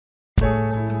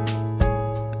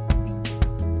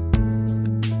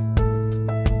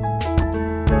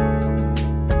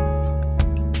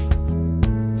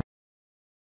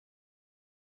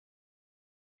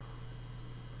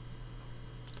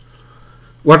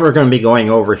What we're going to be going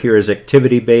over here is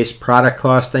activity-based product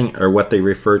costing, or what they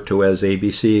refer to as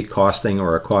ABC costing,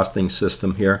 or a costing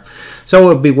system here. So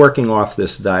we'll be working off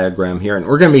this diagram here, and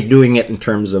we're going to be doing it in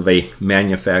terms of a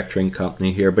manufacturing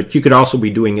company here, but you could also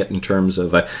be doing it in terms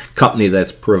of a company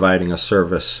that's providing a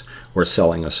service or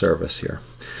selling a service here.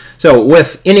 So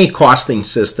with any costing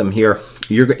system here,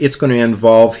 it's going to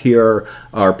involve here,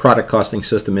 our product costing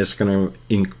system is going to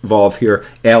involve here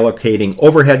allocating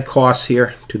overhead costs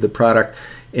here to the product,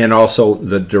 and also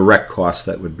the direct costs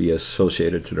that would be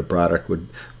associated to the product,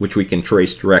 which we can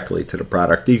trace directly to the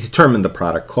product to determine the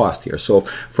product cost here. So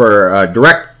for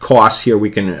direct costs here, we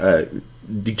can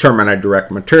determine our direct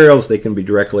materials. They can be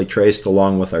directly traced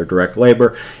along with our direct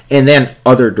labor, and then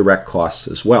other direct costs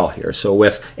as well here. So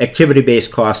with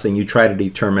activity-based costing, you try to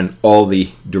determine all the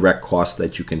direct costs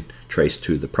that you can trace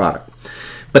to the product.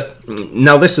 But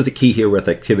now this is the key here with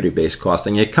activity-based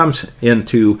costing. It comes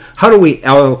into how do we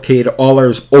allocate all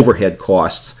those overhead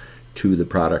costs to the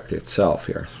product itself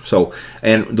here. So,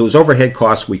 and those overhead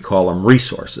costs, we call them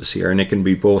resources here, and it can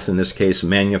be both, in this case,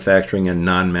 manufacturing and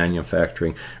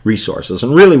non-manufacturing resources.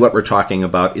 And really what we're talking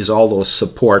about is all those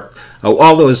support,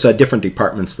 all those different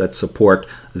departments that support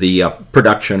the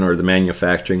production or the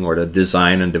manufacturing or the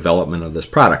design and development of this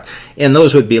product. And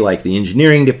those would be like the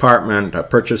engineering department,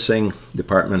 purchasing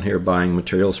department here, buying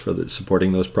materials for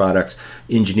supporting those products,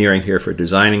 engineering here for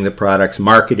designing the products,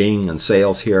 marketing and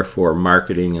sales here for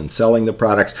marketing and selling the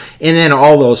products, and then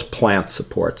all those plant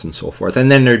supports and so forth.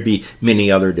 And then there'd be many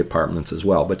other departments as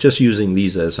well, but just using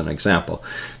these as an example.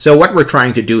 So what we're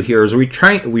trying to do here is we're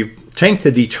trying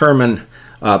to determine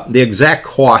the exact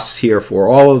costs here for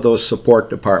all of those support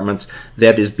departments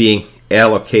that is being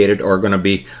allocated or going to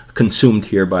be consumed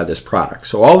here by this product.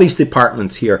 So all these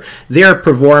departments here, they're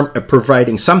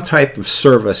providing some type of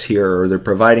service here, or they're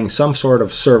providing some sort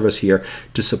of service here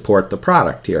to support the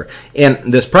product here.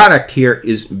 And this product here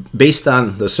is based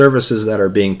on the services that are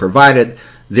being provided.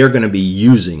 They're going to be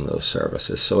using those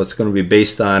services. So it's going to be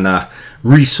based on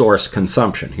resource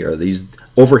consumption here. These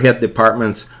overhead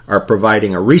departments are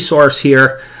providing a resource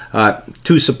here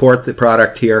to support the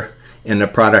product here, and the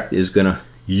product is going to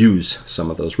use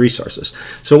some of those resources.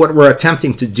 So what we're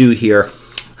attempting to do here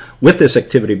with this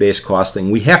activity-based costing,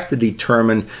 we have to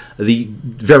determine the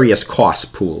various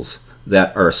cost pools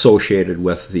that are associated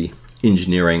with the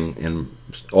engineering and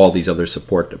all these other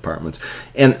support departments.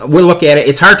 And we'll look at it.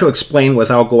 It's hard to explain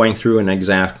without going through an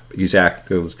exact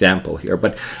example here,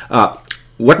 but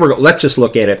let's just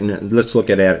look at it, and let's look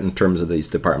at it in terms of these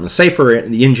departments. Say for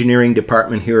the engineering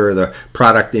department here, or the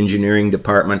product engineering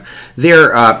department,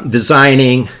 they're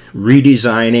designing,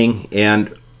 redesigning,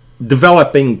 and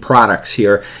developing products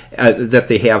here that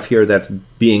they have here that's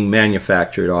being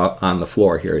manufactured on the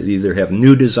floor here. They either have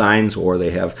new designs or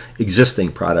they have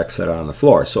existing products that are on the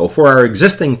floor. So for our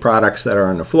existing products that are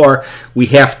on the floor, we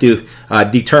have to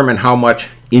determine how much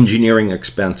engineering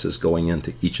expense is going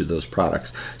into each of those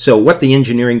products. So what the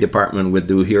engineering department would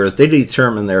do here is they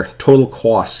determine their total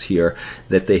costs here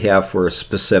that they have for a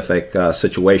specific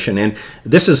situation. And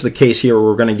this is the case here where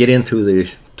we're going to get into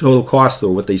the total cost,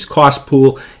 or with these cost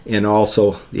pool, and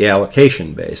also the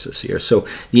allocation basis here. So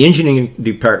the engineering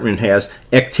department has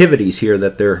activities here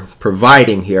that they're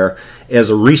providing here as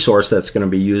a resource that's going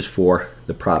to be used for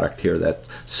the product here that's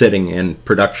sitting in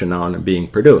production now and being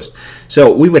produced.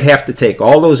 So we would have to take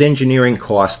all those engineering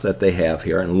costs that they have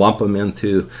here and lump them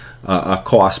into a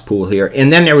cost pool here,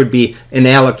 and then there would be an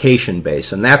allocation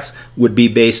base, and that would be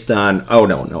based on, oh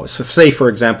no, so say for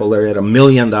example they're at $1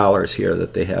 million here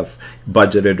that they have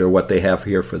budgeted, or what they have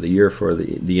here for the year for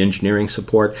the engineering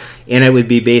support, and it would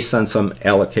be based on some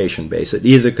allocation base. It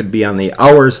either could be on the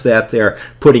hours that they're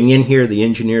putting in here, the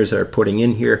engineers that are putting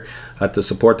in here to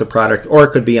support the product, or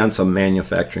it could be on some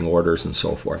manufacturing orders and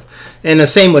so forth. And the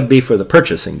same would be for the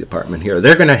purchasing department here.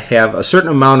 They're going to have a certain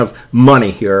amount of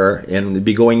money here and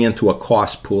be going into a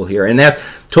cost pool here, and that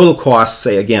total cost,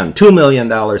 say again, $2 million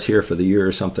here for the year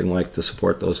or something like, to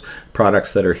support those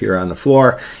products that are here on the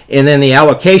floor. And then the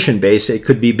allocation base, it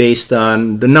could be based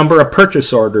on the number of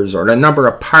purchase orders or the number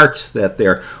of parts that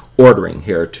they're ordering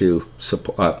here to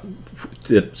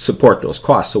support those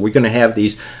costs. So we're going to have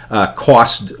these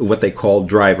cost, what they call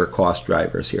driver cost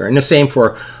drivers here. And the same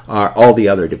for all the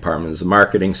other departments,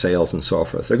 marketing, sales, and so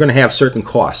forth. They're going to have certain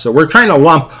costs. So we're trying to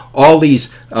lump all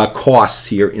these costs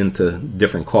here into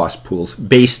different cost pools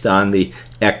based on the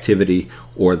activity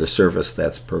or the service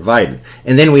that's provided.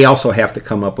 And then we also have to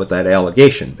come up with that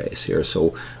allocation base here,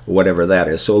 so whatever that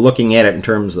is. So looking at it in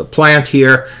terms of the plant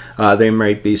here, there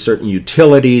might be certain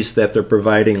utilities that they're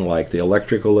providing, like the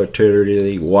electrical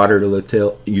utility, water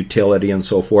utility, and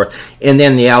so forth. And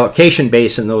then the allocation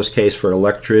base in those cases for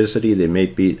electricity, there may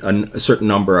be a certain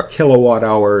number of kilowatt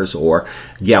hours or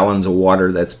gallons of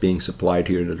water that's being supplied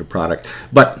here to the product,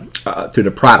 but to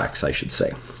the products, I should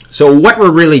say. So what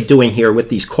we're really doing here with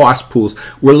these cost pools,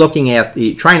 we're looking at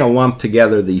trying to lump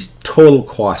together these total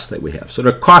costs that we have. So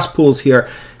the cost pools here,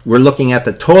 we're looking at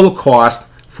the total cost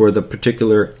for the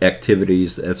particular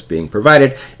activities that's being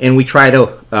provided, and we try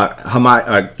to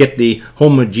get the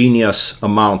homogeneous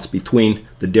amounts between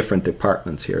the different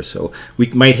departments here. So we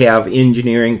might have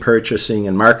engineering, purchasing,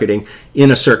 and marketing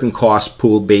in a certain cost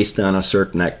pool based on a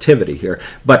certain activity here.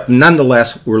 But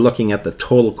nonetheless, we're looking at the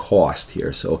total cost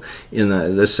here. So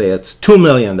let's say it's $2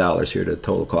 million here, the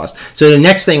total cost. So the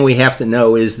next thing we have to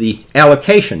know is the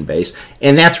allocation base,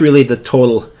 and that's really the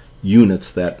total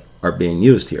units that are being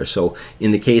used here. So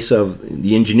in the case of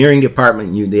the engineering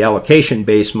department, the allocation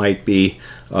base might be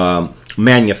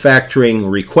manufacturing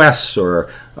requests or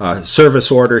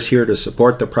service orders here to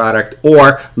support the product,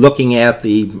 or looking at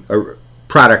the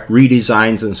product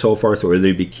redesigns and so forth, or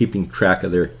they'd be keeping track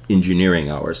of their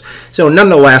engineering hours. So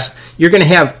nonetheless, you're going to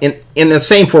have, in the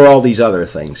same for all these other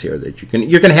things here, that you're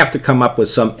going to have to come up with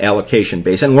some allocation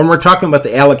base. And when we're talking about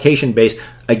the allocation base,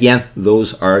 again,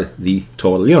 those are the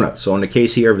total units. So in the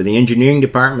case here of the engineering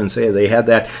department, say they had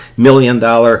that $1 million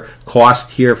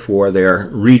cost here for their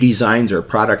redesigns or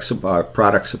product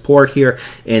support here,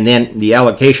 and then the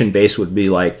allocation base would be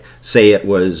like, say it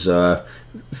was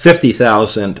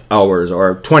 50,000 hours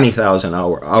or 20,000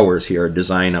 hours here,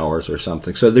 design hours or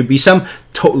something. So there'd be some,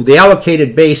 the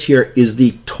allocated base here is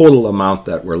the total amount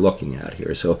that we're looking at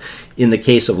here. So in the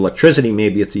case of electricity,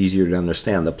 maybe it's easier to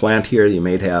understand. The plant here, you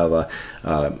may have a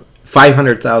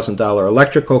 $500,000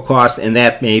 electrical cost, and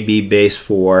that may be based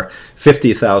for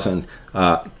 50,000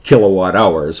 kilowatt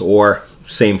hours, or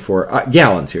same for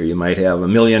gallons here. You might have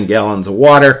 1 million gallons of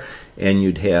water, and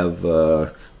you'd have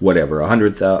whatever,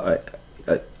 100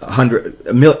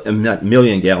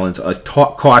 million gallons, a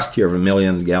cost here of 1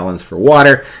 million gallons for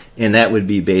water, and that would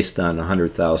be based on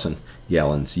 100,000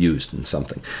 gallons used in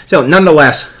something. So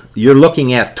nonetheless, you're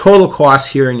looking at total costs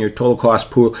here in your total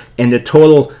cost pool, and the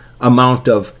total amount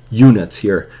of units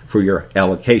here for your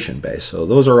allocation base. So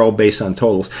those are all based on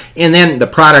totals. And then the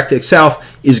product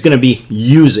itself is going to be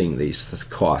using these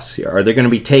costs here. Are they going to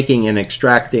be taking and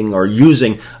extracting or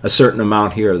using a certain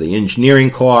amount here? The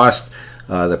engineering cost,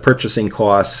 the purchasing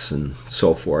costs, and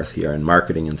so forth here, and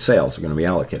marketing and sales are going to be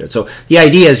allocated. So the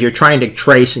idea is you're trying to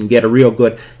trace and get a real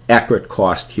good accurate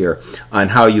cost here on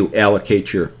how you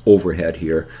allocate your overhead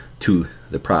here to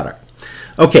the product.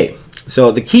 Okay,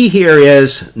 so the key here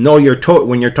is know your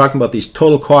when you're talking about these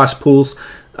total cost pools,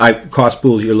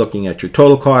 you're looking at your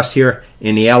total cost here.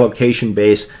 In the allocation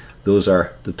base, those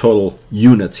are the total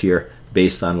units here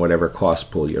based on whatever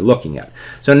cost pool you're looking at.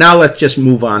 So now let's just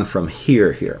move on from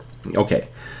here. Okay,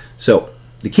 so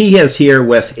the key is here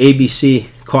with ABC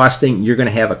costing, you're going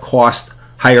to have a cost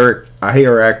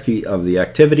hierarchy of the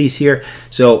activities here.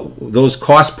 So those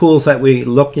cost pools that we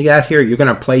look at here, you're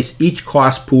going to place each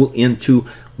cost pool into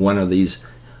one of these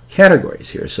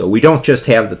categories here. So we don't just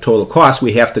have the total cost,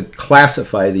 we have to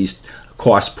classify these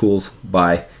cost pools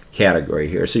by category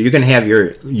here. So you're going to have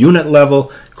your unit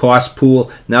level cost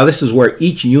pool. Now this is where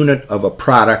each unit of a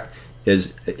product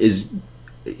is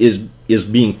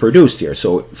being produced here.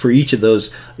 So for each of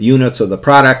those units of the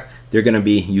product, they're going to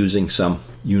be using some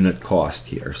unit cost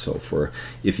here. So for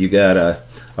if you got a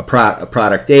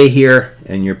product A here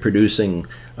and you're producing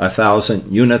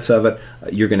 1,000 units of it,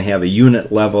 you're going to have a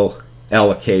unit level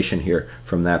allocation here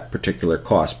from that particular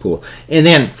cost pool. And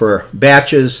then for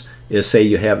batches, is say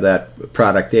you have that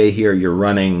product A here, you're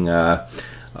running a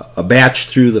batch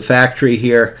through the factory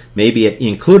here. Maybe it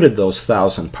included those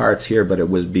 1,000 parts here, but it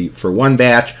would be for one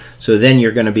batch. So then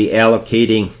you're going to be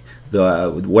allocating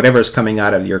whatever's coming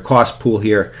out of your cost pool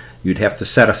here. You'd have to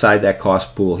set aside that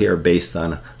cost pool here based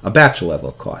on a batch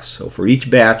level cost. So for each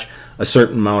batch, a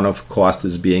certain amount of cost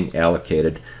is being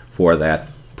allocated for that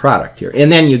product here.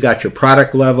 And then you got your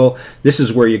product level. This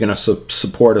is where you're going to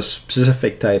support a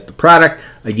specific type of product.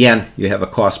 Again, you have a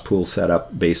cost pool set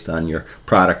up based on your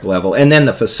product level. And then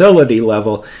the facility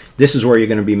level, this is where you're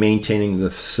going to be maintaining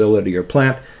the facility or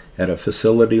plant at a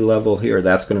facility level here.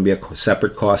 That's going to be a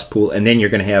separate cost pool. And then you're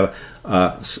going to have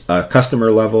a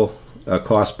customer level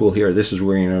cost pool here. This is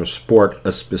where you're going to support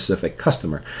a specific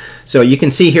customer. So you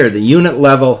can see here the unit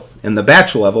level and the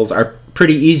batch levels are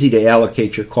pretty easy to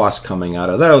allocate your costs coming out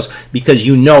of those, because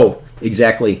you know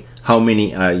exactly how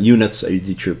many units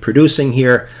that you're producing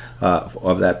here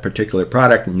of that particular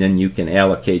product, and then you can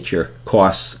allocate your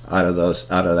costs out of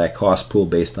that cost pool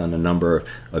based on the number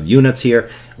of units here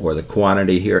or the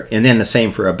quantity here. And then the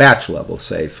same for a batch level.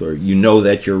 Say for you know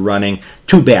that you're running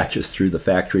 2 batches through the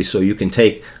factory, so you can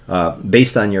take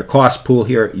based on your cost pool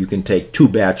here, you can take 2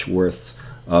 batch worths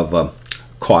of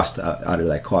cost out of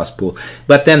that cost pool.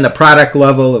 But then the product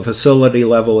level, the facility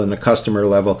level, and the customer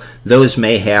level, those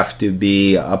may have to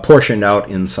be apportioned out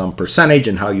in some percentage,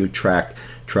 and how you track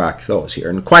those here.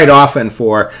 And quite often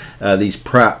for these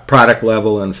product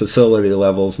level and facility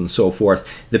levels and so forth,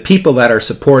 the people that are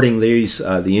supporting these,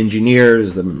 the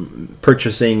engineers, the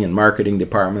purchasing and marketing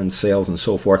departments, sales and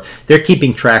so forth, they're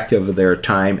keeping track of their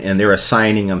time, and they're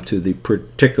assigning them to the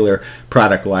particular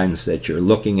product lines that you're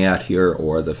looking at here,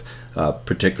 or the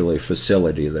particular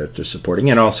facility that they're supporting,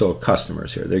 and also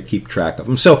customers here. They keep track of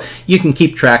them. So you can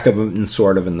keep track of them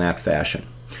in that fashion.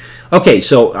 Okay,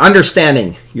 so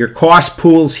understanding your cost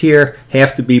pools here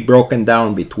have to be broken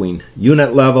down between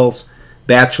unit levels,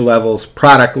 batch levels,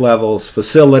 product levels,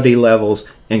 facility levels,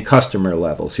 and customer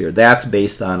levels here. That's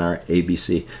based on our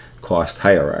ABC cost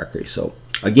hierarchy. So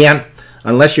again,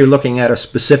 unless you're looking at a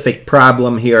specific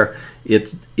problem here,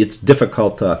 it's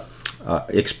difficult to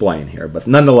explain here. But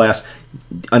nonetheless,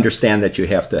 understand that you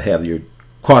have to have your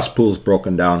cost pools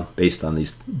broken down based on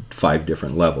these 5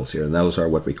 different levels here, and those are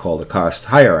what we call the cost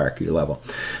hierarchy level.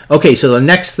 Okay, so the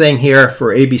next thing here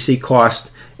for ABC cost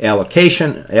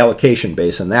allocation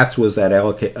base, and that was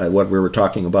what we were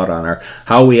talking about on our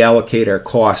how we allocate our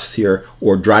costs here,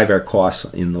 or drive our costs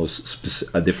in those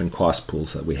different cost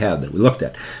pools that we had that we looked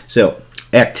at. So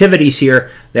activities here,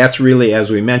 that's really, as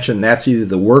we mentioned, that's either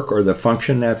the work or the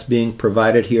function that's being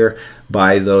provided here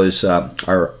by those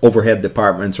our overhead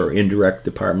departments or indirect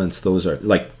departments. Those are,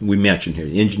 like we mentioned here,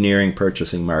 engineering,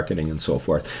 purchasing, marketing, and so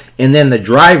forth. And then the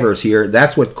drivers here,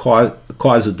 that's what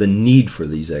causes the need for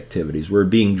these activities. We're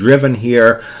being driven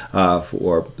here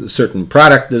for certain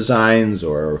product designs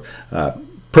or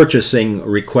purchasing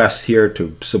requests here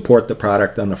to support the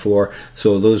product on the floor.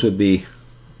 So those would be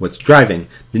what's driving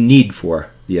the need for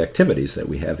the activities that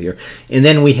we have here. And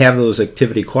then we have those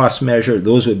activity cost measure.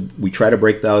 We try to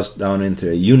break those down into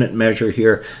a unit measure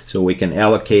here, so we can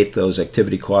allocate those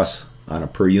activity costs on a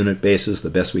per unit basis the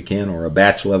best we can, or a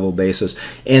batch level basis,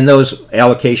 and those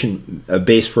allocation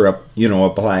base for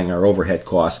applying our overhead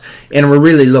costs. And we're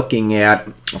really looking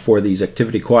at, for these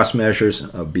activity cost measures,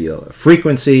 be a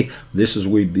frequency. This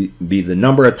would be the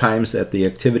number of times that the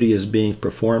activity is being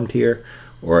performed here,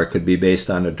 or it could be based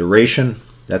on a duration.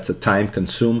 That's the time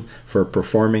consumed for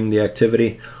performing the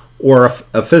activity, or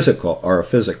a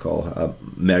physical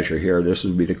measure here. This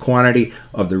would be the quantity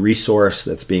of the resource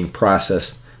that's being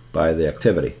processed by the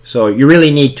activity. So you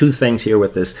really need 2 things here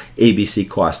with this ABC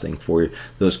costing. For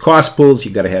those cost pools,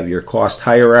 you got to have your cost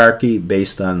hierarchy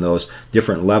based on those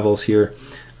different levels here,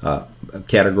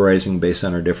 categorizing based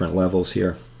on our different levels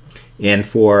here. And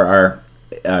for our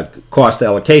cost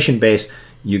allocation base,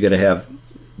 you got to have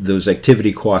those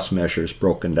activity cost measures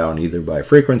broken down either by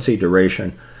frequency,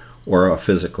 duration, or a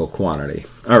physical quantity.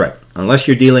 All right, unless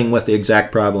you're dealing with the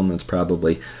exact problem, it's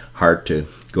probably hard to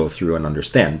go through and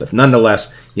understand, but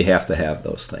nonetheless, you have to have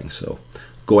those things. So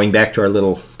going back to our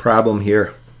little problem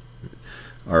here,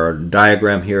 our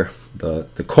diagram here, the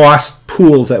cost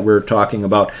pools that we're talking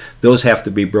about, those have to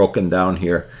be broken down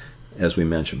here, as we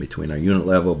mentioned, between our unit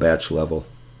level, batch level,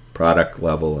 product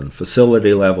level, and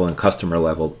facility level, and customer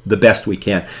level the best we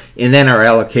can. And then our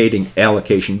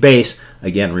allocation base,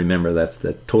 again, remember that's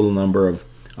the total number of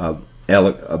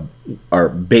our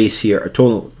base here, our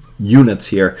total units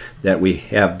here that we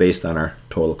have based on our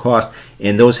total cost,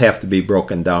 and those have to be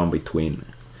broken down between,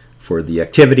 for the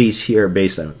activities here,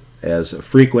 based on as a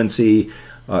frequency,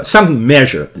 some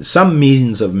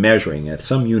means of measuring it,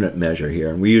 some unit measure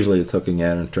here, and we're usually looking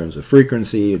at it in terms of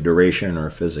frequency, duration, or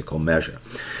physical measure.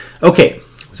 Okay,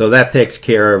 so that takes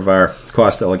care of our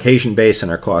cost allocation base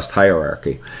and our cost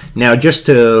hierarchy. Now, just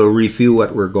to review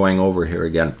what we're going over here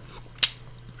again.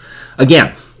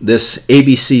 Again, this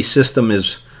ABC system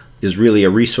is really a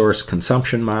resource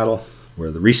consumption model,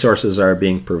 where the resources are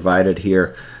being provided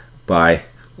here by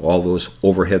all those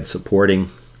overhead supporting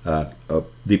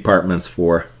departments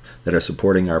that are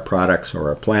supporting our products or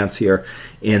our plants here,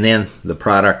 and then the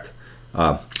product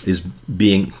is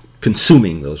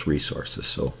consuming those resources.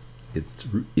 So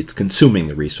it's consuming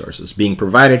the resources being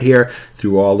provided here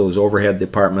through all those overhead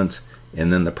departments,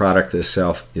 and then the product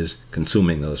itself is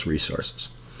consuming those resources.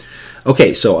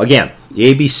 Okay, so again,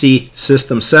 the ABC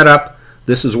system setup.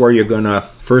 This is where you're going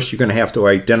to have to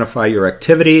identify your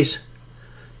activities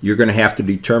you're going to have to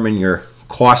determine your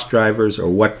cost drivers, or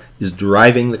what is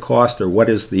driving the cost, or what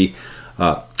is the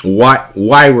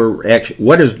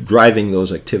what is driving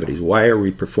those activities? Why are we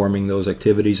performing those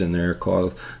activities? And they're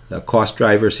called the cost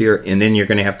drivers here. And then you're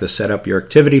going to have to set up your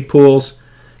activity pools.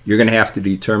 You're going to have to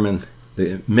determine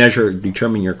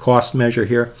your cost measure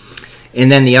here.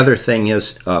 And then the other thing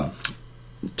is to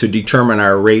determine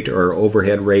our rate or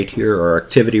overhead rate here, or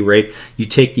activity rate. You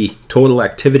take the total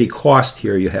activity cost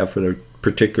here you have for the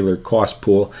particular cost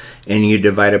pool, and you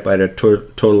divide it by the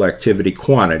total activity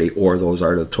quantity, or those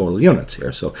are the total units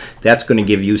here. So that's going to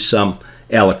give you some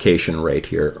allocation rate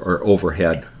here, or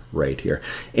overhead rate here.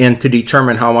 And to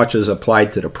determine how much is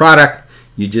applied to the product,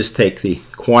 you just take the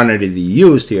quantity that you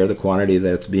used here, the quantity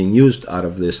that's being used out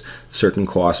of this certain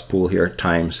cost pool here,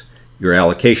 times your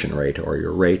allocation rate, or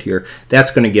your rate here.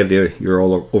 That's going to give you your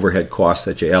overhead cost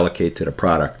that you allocate to the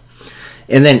product.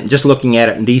 And then just looking at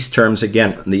it in these terms,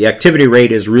 again, the activity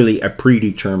rate is really a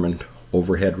predetermined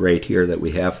overhead rate here that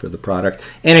we have for the product.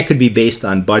 And it could be based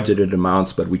on budgeted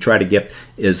amounts, but we try to get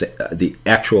is the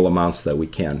actual amounts that we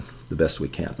can, the best we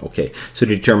can. Okay, so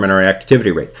to determine our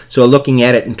activity rate. So looking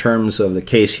at it in terms of the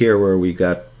case here where we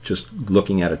got just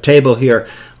looking at a table here,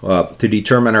 to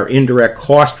determine our indirect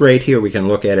cost rate here, we can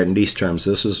look at it in these terms.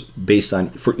 This is based on,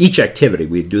 for each activity,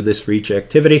 we do this for each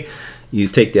activity. You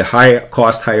take the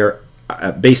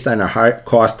based on a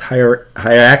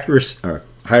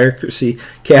hierarchy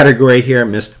category here,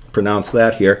 mispronounced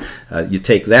that here. You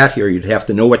take that here, you'd have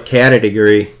to know what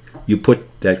category you put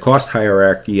that cost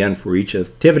hierarchy in for each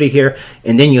activity here,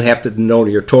 and then you have to know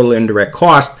your total indirect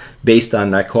cost based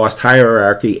on that cost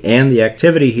hierarchy and the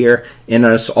activity here, and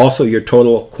it's also your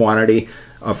total quantity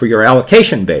for your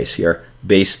allocation base here,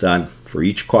 based on for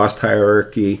each cost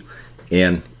hierarchy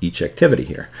and each activity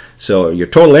here. So your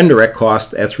total indirect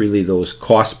cost, that's really those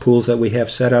cost pools that we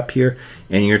have set up here,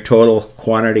 and your total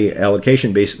quantity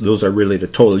allocation base, those are really the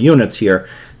total units here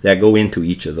that go into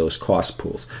each of those cost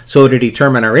pools. So to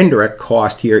determine our indirect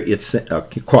cost here, it's a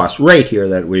cost rate here,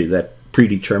 that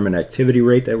predetermined activity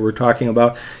rate that we're talking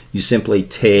about. You simply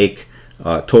take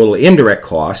total indirect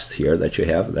cost here that you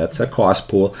have, that's a cost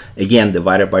pool, again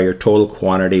divided by your total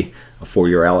quantity for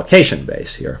your allocation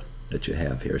base here that you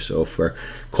have here. So for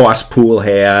cost pool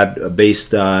had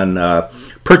based on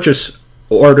purchase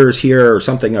orders here, or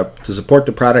something to support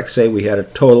the product, say we had a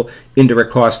total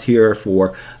indirect cost here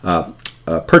for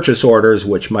purchase orders,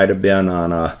 which might have been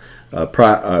on a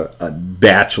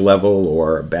batch level,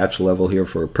 or a batch level here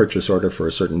for a purchase order for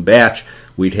a certain batch.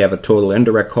 We'd have a total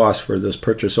indirect cost for those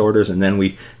purchase orders, and then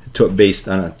we took based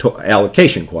on a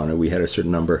allocation quantity, we had a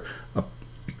certain number.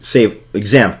 Say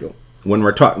example, when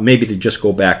we're talking, maybe to just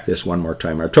go back this one more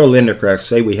time, our total indirect,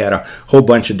 say we had a whole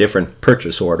bunch of different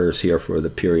purchase orders here for the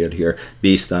period here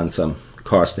based on some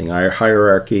costing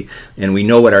hierarchy, and we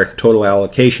know what our total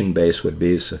allocation base would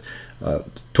be. So,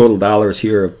 total dollars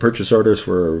here of purchase orders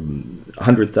for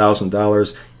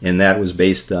 $100,000, and that was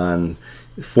based on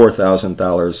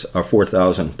 $4,000 or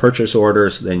 4,000 purchase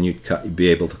orders. Then you'd be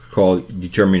able to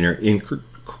determine your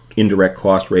indirect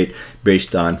cost rate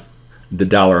based on the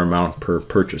dollar amount per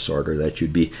purchase order that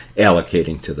you'd be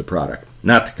allocating to the product,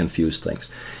 not to confuse things.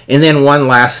 And then one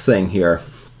last thing here,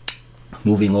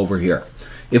 moving over here.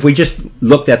 If we just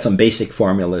looked at some basic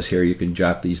formulas here, you can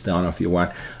jot these down if you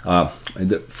want.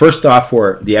 First off,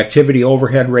 for the activity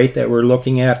overhead rate that we're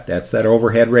looking at, that's that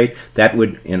overhead rate. That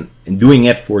would, in doing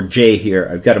it for J here,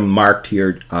 I've got them marked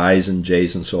here, I's and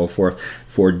J's and so forth.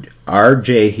 For our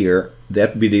J here,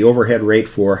 that would be the overhead rate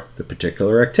for the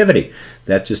particular activity.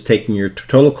 That's just taking your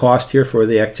total cost here for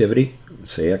the activity,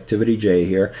 say activity J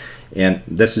here, and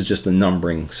this is just a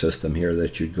numbering system here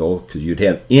that you'd go, because you'd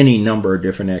have any number of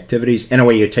different activities.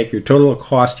 Anyway, you take your total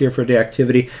cost here for the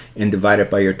activity and divide it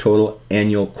by your total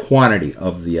annual quantity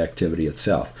of the activity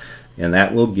itself, and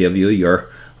that will give you your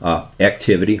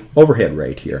activity overhead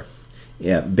rate here,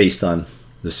 based on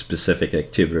the specific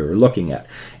activity we're looking at.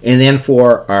 And then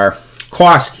for our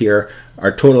cost here,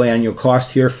 our total annual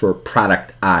cost here for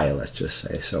product I, let's just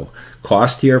say. So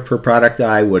cost here per product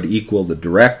I would equal the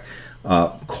direct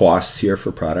costs here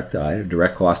for product I,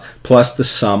 direct cost, plus the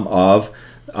sum of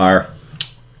our,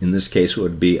 in this case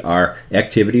would be our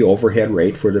activity overhead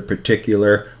rate for the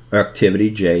particular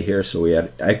activity J here. So we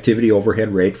had activity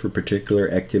overhead rate for particular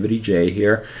activity J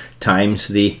here, times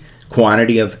the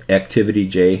quantity of activity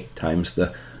J times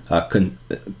the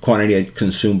quantity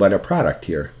consumed by the product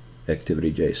here,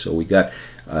 activity J. So we got,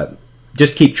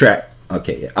 just keep track.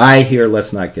 Okay, I here,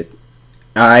 let's not get,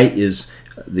 I is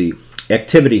the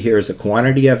activity here is the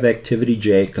quantity of activity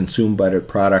J consumed by the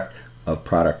product of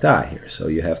product I here. So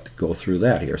you have to go through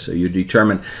that here. So you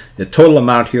determine the total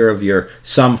amount here of your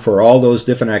sum for all those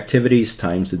different activities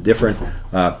times the different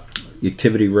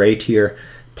activity rate here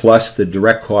plus the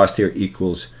direct cost here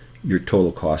equals your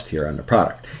total cost here on the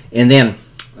product. And then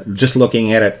just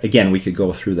looking at it, again, we could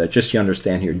go through that. Just so you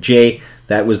understand here, J,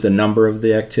 that was the number of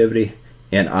the activity,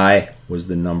 and I was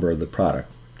the number of the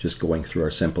product. Just going through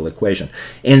our simple equation.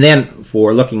 And then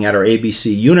for looking at our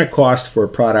ABC unit cost for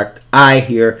product I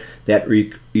here, that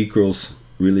really equals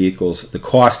the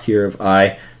cost here of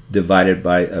I divided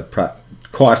by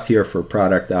cost here for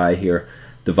product I here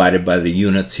divided by the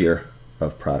units here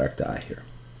of product I here.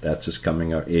 That's just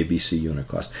coming out ABC unit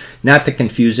cost. Not to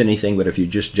confuse anything, but if you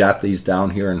just jot these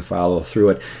down here and follow through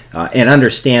it and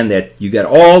understand that you got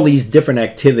all these different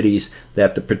activities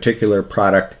that the particular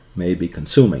product may be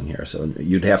consuming here. So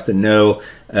you'd have to know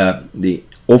the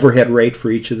overhead rate for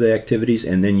each of the activities,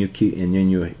 and then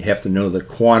you have to know the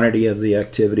quantity of the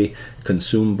activity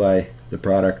consumed by the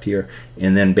product here,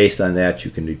 and then based on that you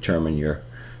can determine your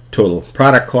total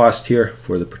product cost here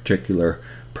for the particular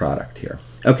product here.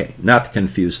 Okay, not to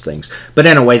confuse things. But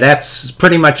anyway, that's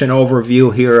pretty much an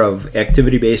overview here of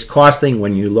activity-based costing.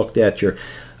 When you looked at your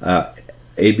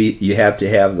you have to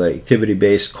have the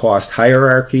activity-based cost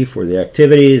hierarchy for the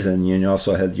activities, and you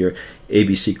also had your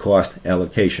ABC cost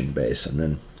allocation base. And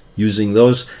then using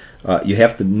those, you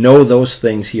have to know those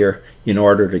things here in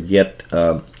order to get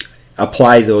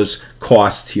apply those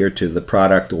costs here to the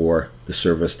product or the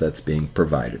service that's being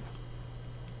provided.